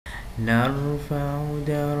نرفع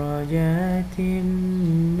درجات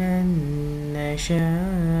من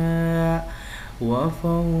نشاء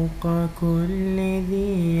وفوق كل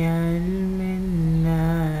ذي علم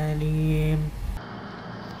عليم.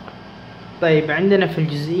 طيب عندنا في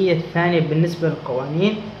الجزئية الثانية بالنسبة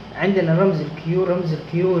للقوانين عندنا رمز الكيو. رمز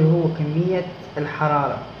الكيو اللي هو كمية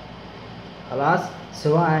الحرارة، خلاص،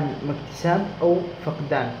 سواء اكتساب أو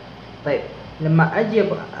فقدان. طيب لما أجي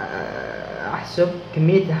أحسب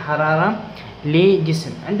كمية الحرارة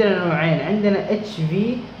لجسم عندنا نوعين، عندنا HV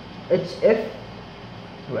HF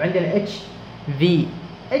وعندنا HV.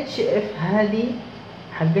 HF هذه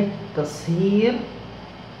حقت تصهير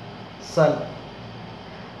صلب،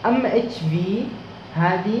 أما HV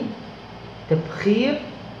هذه تبخير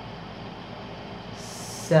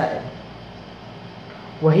سائل،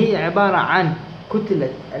 وهي عبارة عن كتلة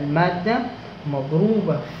المادة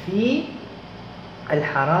مضروبة في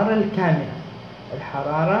الحرارة الكامنة.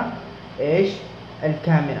 الحرارة إيش؟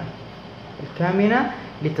 الكامنة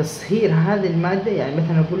لتصهير هذه المادة. يعني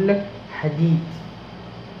مثلا أقول لك حديد،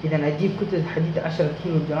 إذا أجيب كتلة حديد 10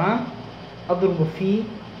 كيلو جرام أضربه في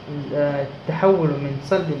تحوله من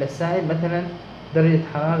صلب إلى سائل مثلا درجة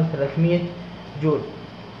حرارة 300 جول.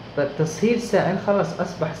 طيب تصهير سائل خلاص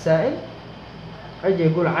أصبح سائل،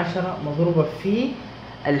 أجي أقول 10 مضروبة في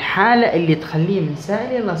الحالة اللي تخليه من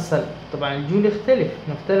سائل إلى صلب. طبعا الجول يختلف،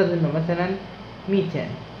 نفترض إنه مثلا 200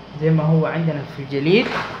 زي ما هو عندنا في الجليد.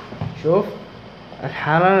 شوف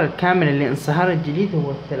الحرارة الكاملة لانصهار الجليد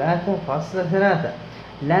هو 3.3،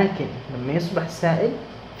 لكن لما يصبح سائل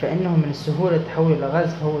فإنه من السهولة تحول إلى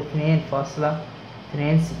غاز فهو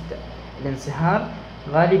 2.26. الانصهار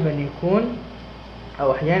غالبا يكون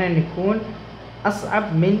أو أحيانا يكون أصعب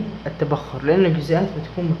من التبخر، لأن الجزيئات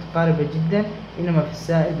بتكون متقاربة جدا، إنما في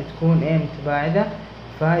السائل بتكون متباعدة،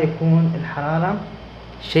 فيكون الحرارة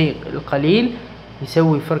شيء القليل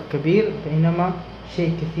يسوي فرق كبير، بينما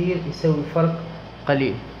شيء كثير يسوي فرق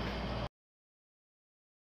قليل.